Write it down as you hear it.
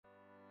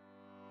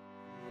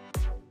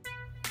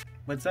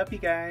What's up, you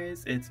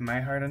guys? It's My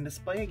Heart on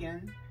Display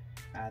again.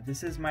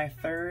 This is my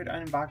third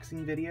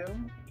unboxing video,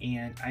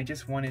 and I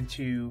just wanted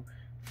to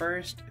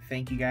first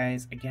thank you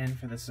guys again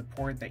for the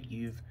support that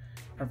you've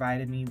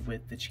provided me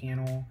with the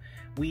channel.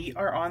 We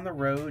are on the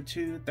road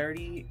to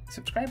 30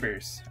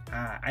 subscribers.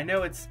 I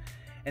know it's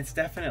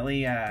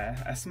definitely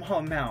a small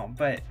amount,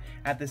 but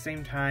at the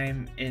same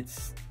time,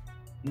 it's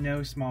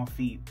no small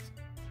feat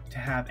to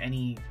have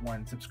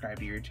anyone subscribe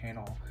to your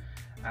channel.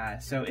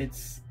 So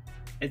it's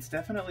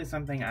definitely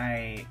something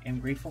I am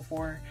grateful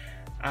for.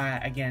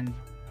 Again,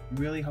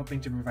 really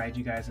hoping to provide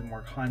you guys with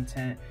more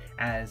content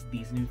as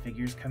these new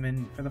figures come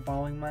in for the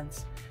following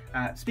months.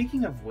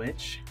 Speaking of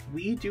which,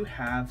 we do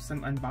have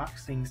some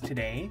unboxings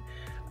today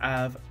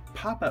of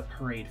pop-up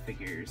parade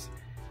figures.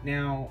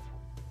 Now,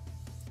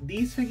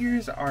 these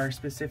figures are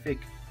specific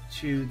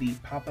to the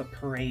pop-up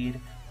parade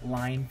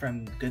line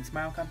from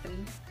Goodsmile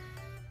company.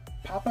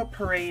 Pop-up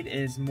parade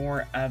is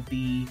more of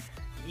the,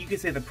 you could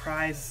say, the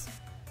prize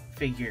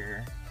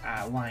figure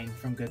line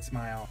from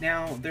Goodsmile.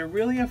 Now, they're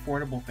really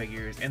affordable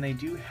figures, and they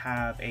do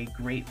have a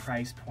great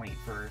price point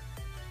for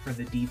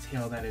the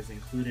detail that is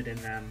included in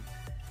them.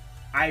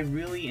 I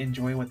really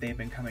enjoy what they've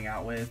been coming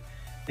out with.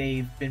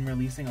 They've been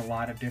releasing a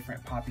lot of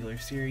different popular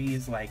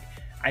series, like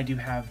I do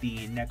have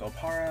the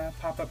Nekopara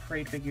pop-up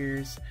parade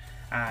figures,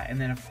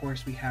 and then of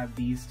course we have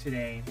these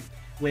today,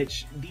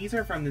 which these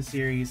are from the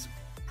series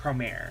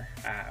Promare,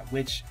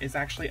 which is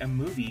actually a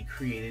movie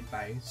created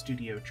by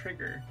Studio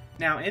Trigger.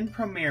 Now in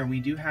Promare we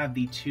do have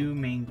the two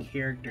main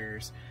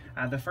characters.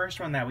 The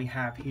first one that we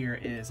have here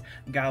is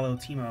Galo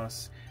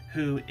Thymos,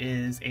 who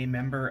is a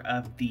member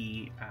of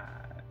the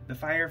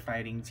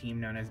firefighting team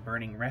known as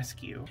Burning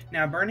Rescue.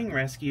 Now Burning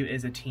Rescue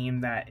is a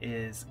team that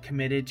is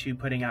committed to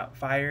putting out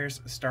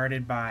fires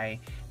started by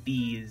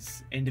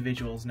these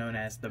individuals known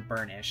as the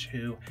Burnish,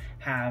 who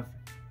have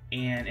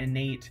an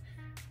innate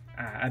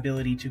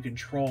ability to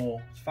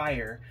control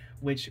fire,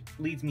 which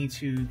leads me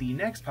to the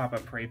next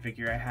pop-up parade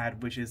figure I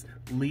had, which is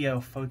Lio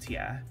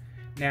Fotia.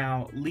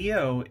 Now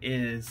Lio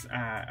is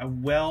a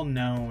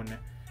well-known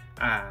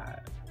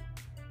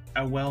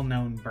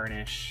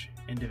Burnish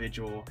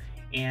individual,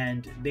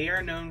 and they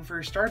are known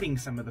for starting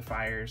some of the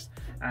fires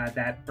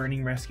that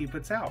Burning Rescue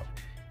puts out.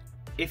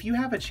 If you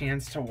have a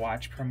chance to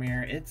watch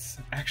Promare, it's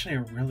actually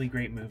a really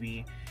great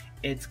movie.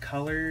 Its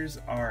colors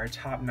are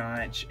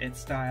top-notch, its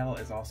style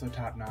is also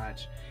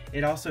top-notch.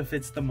 It also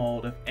fits the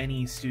mold of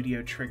any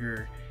Studio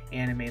Trigger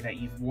anime that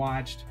you've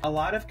watched. A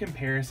lot of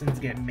comparisons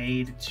get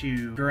made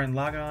to Gurren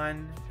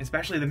Lagann,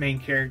 especially the main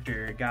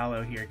character,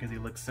 Galo here, because he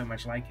looks so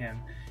much like him.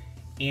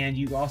 And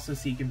you also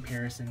see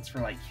comparisons for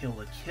like Kill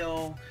la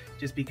Kill,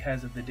 just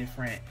because of the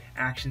different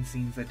action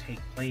scenes that take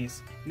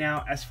place.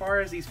 Now, as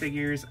far as these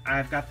figures,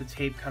 I've got the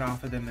tape cut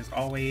off of them as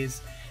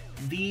always.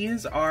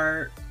 These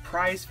are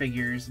prize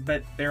figures,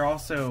 but they're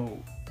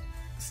also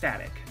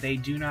static. They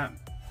do not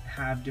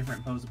have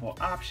different posable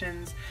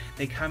options.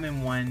 They come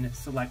in one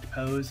select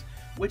pose,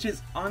 which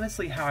is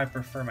honestly how I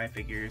prefer my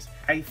figures.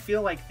 I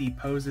feel like the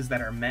poses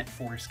that are meant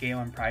for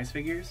scale and prize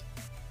figures,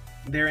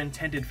 they're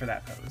intended for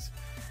that pose.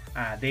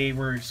 They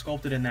were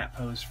sculpted in that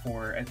pose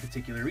for a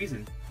particular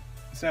reason.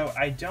 So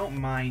I don't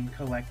mind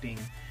collecting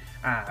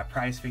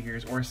prize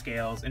figures or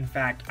scales. In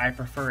fact, I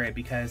prefer it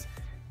because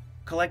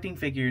collecting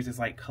figures is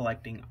like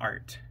collecting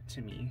art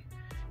to me.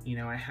 You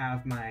know, I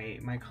have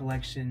my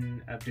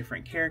collection of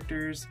different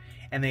characters,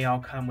 and they all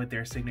come with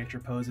their signature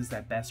poses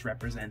that best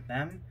represent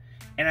them.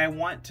 And I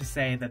want to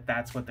say that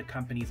that's what the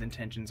company's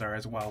intentions are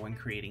as well when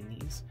creating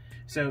these.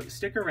 So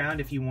stick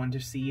around if you want to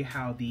see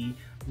how the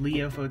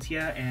Lio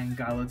Fotia and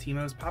Galo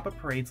Thymos pop-up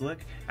parades look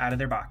out of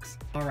their box.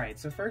 Alright,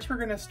 so first we're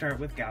going to start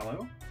with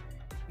Galo.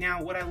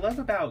 Now, what I love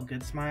about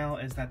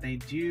Goodsmile is that they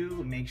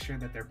do make sure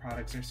that their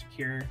products are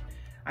secure.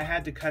 I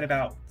had to cut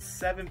about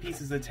 7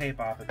 pieces of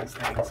tape off of this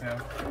thing, so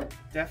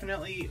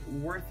definitely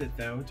worth it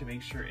though to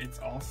make sure it's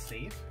all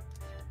safe.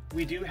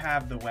 We do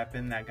have the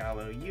weapon that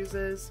Galo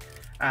uses,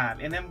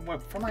 and then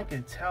from what I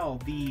can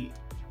tell, the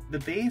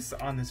base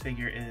on this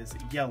figure is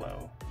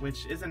yellow,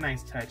 which is a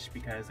nice touch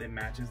because it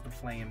matches the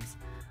flames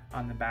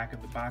on the back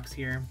of the box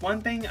here.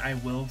 One thing I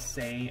will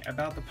say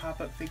about the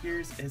pop-up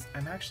figures is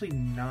I'm actually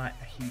not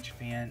a huge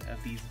fan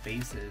of these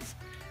bases.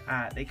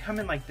 They come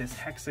in like this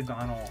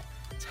hexagonal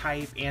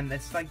type, and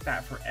it's like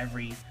that for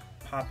every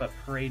pop-up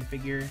parade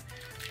figure.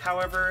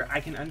 However, I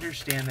can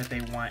understand that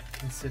they want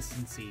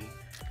consistency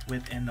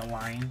within the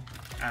line,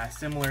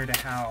 similar to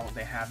how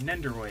they have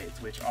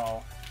Nendoroids, which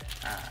all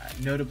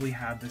notably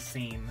have the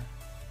same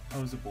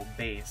posable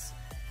base.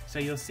 So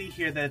you'll see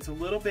here that it's a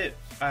little bit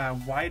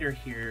wider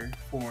here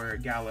for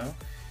Galo,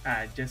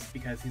 just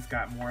because he's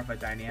got more of a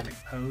dynamic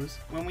pose.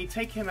 When we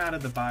take him out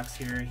of the box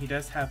here, he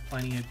does have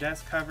plenty of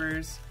desk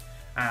covers,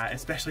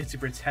 especially to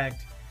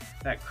protect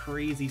that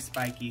crazy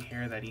spiky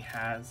hair that he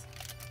has.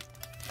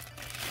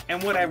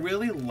 And what I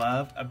really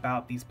love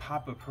about these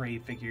pop-up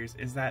parade figures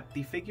is that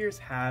the figures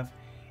have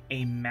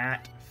a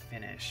matte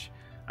finish.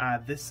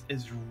 This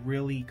is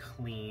really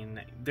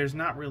clean. There's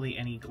not really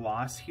any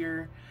gloss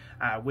here,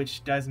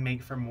 which does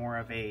make for more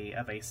of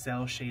a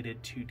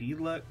cel-shaded 2D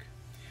look.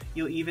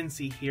 You'll even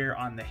see here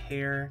on the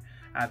hair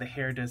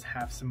does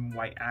have some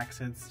white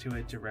accents to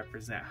it to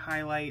represent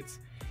highlights.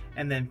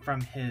 And then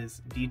from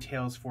his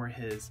details for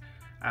his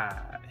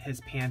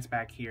pants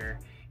back here,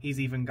 he's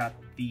even got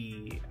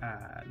the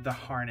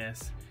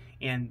harness,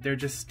 and they're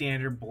just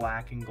standard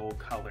black and gold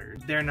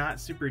colored. They're not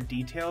super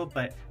detailed,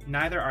 but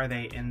neither are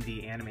they in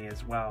the anime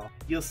as well.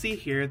 You'll see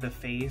here the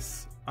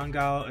face on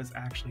Galo is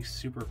actually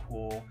super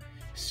cool,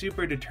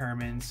 super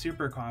determined,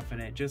 super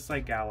confident, just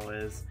like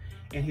Galo is,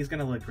 and he's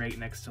gonna look great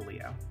next to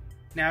Lio.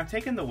 Now I've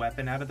taken the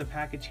weapon out of the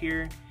package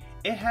here.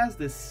 It has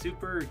this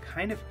super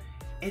kind of,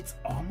 it's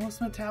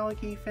almost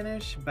metallic-y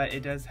finish, but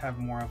it does have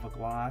more of a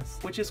gloss,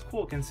 which is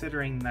cool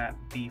considering that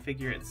the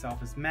figure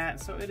itself is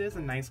matte, so it is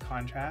a nice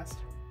contrast.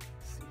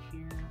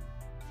 Here.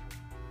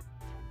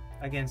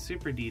 Again,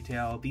 super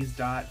detailed. These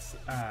dots,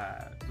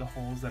 the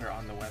holes that are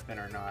on the weapon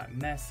are not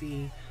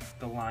messy.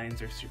 The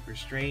lines are super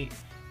straight.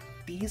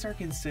 These are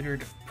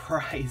considered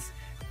prize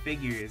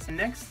figures. The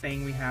next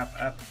thing we have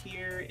up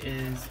here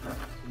is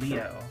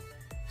Lio.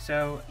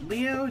 So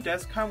Lio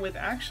does come with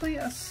actually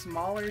a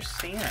smaller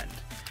stand.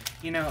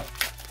 You know,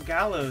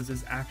 Galo's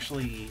is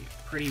actually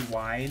pretty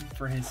wide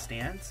for his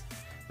stance,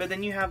 but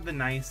then you have the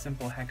nice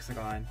simple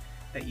hexagon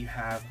that you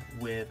have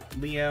with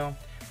Lio.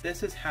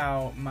 This is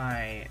how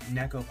my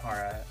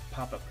Nekopara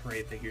pop-up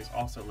parade figures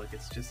also look.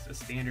 It's just a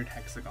standard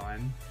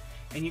hexagon.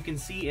 And you can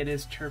see it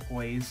is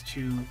turquoise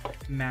to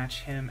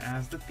match him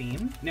as the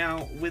theme.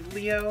 Now with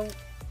Lio,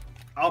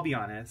 I'll be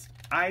honest,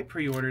 I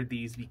pre-ordered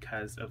these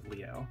because of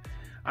Lio.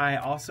 I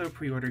also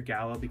pre-ordered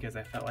Galo because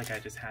I felt like I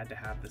just had to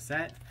have the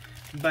set.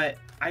 But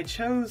I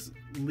chose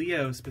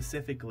Lio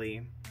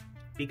specifically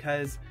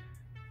because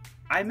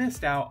I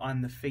missed out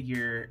on the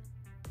figure,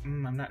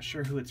 I'm not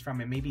sure who it's from,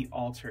 it may be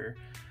Alter.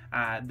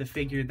 The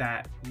figure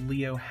that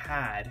Lio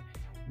had,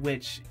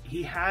 which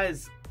he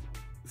has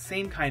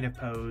same kind of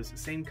pose,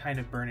 same kind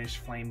of burnished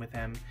flame with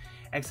him,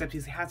 except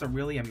he has a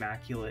really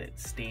immaculate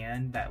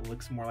stand that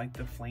looks more like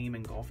the flame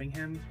engulfing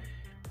him.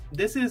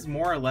 This is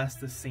more or less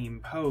the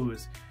same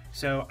pose,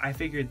 so I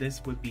figured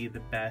this would be the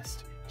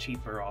best,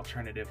 cheaper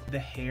alternative. The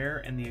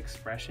hair and the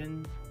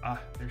expression,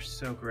 they're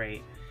so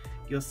great.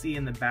 You'll see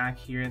in the back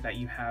here that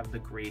you have the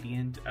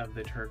gradient of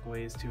the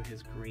turquoise to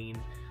his green,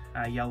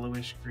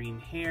 yellowish green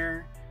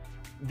hair.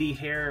 The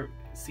hair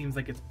seems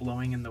like it's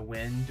blowing in the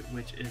wind,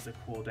 which is a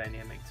cool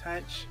dynamic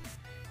touch.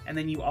 And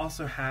then you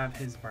also have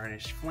his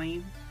burnished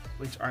flame,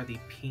 which are the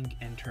pink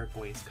and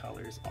turquoise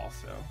colors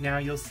also. Now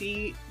you'll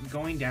see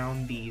going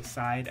down the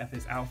side of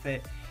his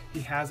outfit,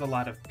 he has a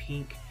lot of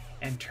pink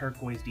and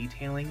turquoise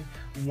detailing.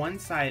 One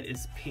side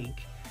is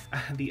pink,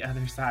 the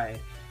other side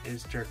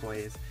is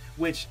turquoise,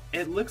 which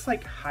it looks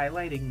like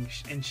highlighting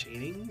and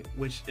shading,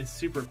 which is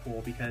super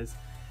cool because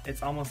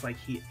it's almost like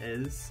he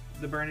is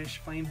the burnished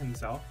flame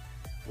himself,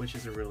 which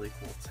is a really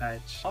cool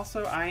touch.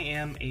 Also, I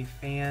am a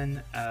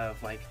fan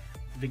of like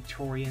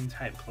Victorian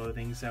type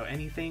clothing, so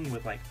anything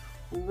with like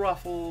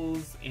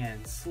ruffles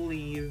and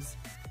sleeves,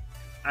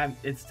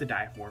 it's to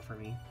die for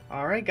me.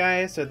 Alright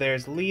guys, so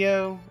there's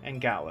Lio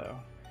and Galo.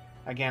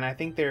 Again, I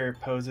think their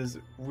poses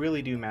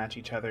really do match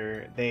each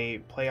other. They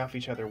play off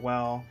each other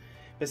well.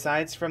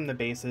 Besides from the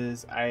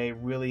bases, I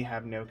really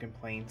have no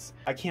complaints.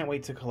 I can't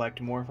wait to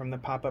collect more from the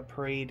Pop-Up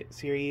Parade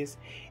series.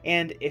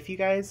 And if you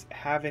guys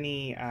have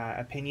any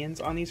opinions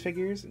on these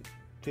figures,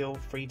 feel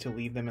free to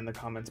leave them in the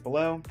comments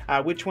below.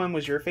 Which one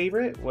was your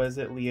favorite? Was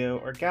it Lio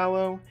or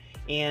Galo?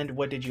 And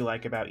what did you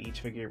like about each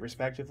figure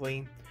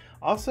respectively?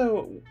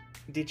 Also,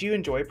 did you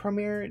enjoy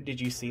Promare? Did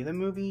you see the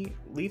movie?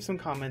 Leave some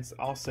comments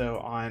also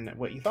on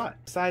what you thought.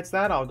 Besides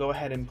that, I'll go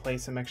ahead and play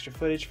some extra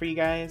footage for you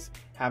guys.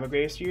 Have a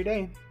great rest of your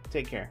day.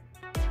 Take care.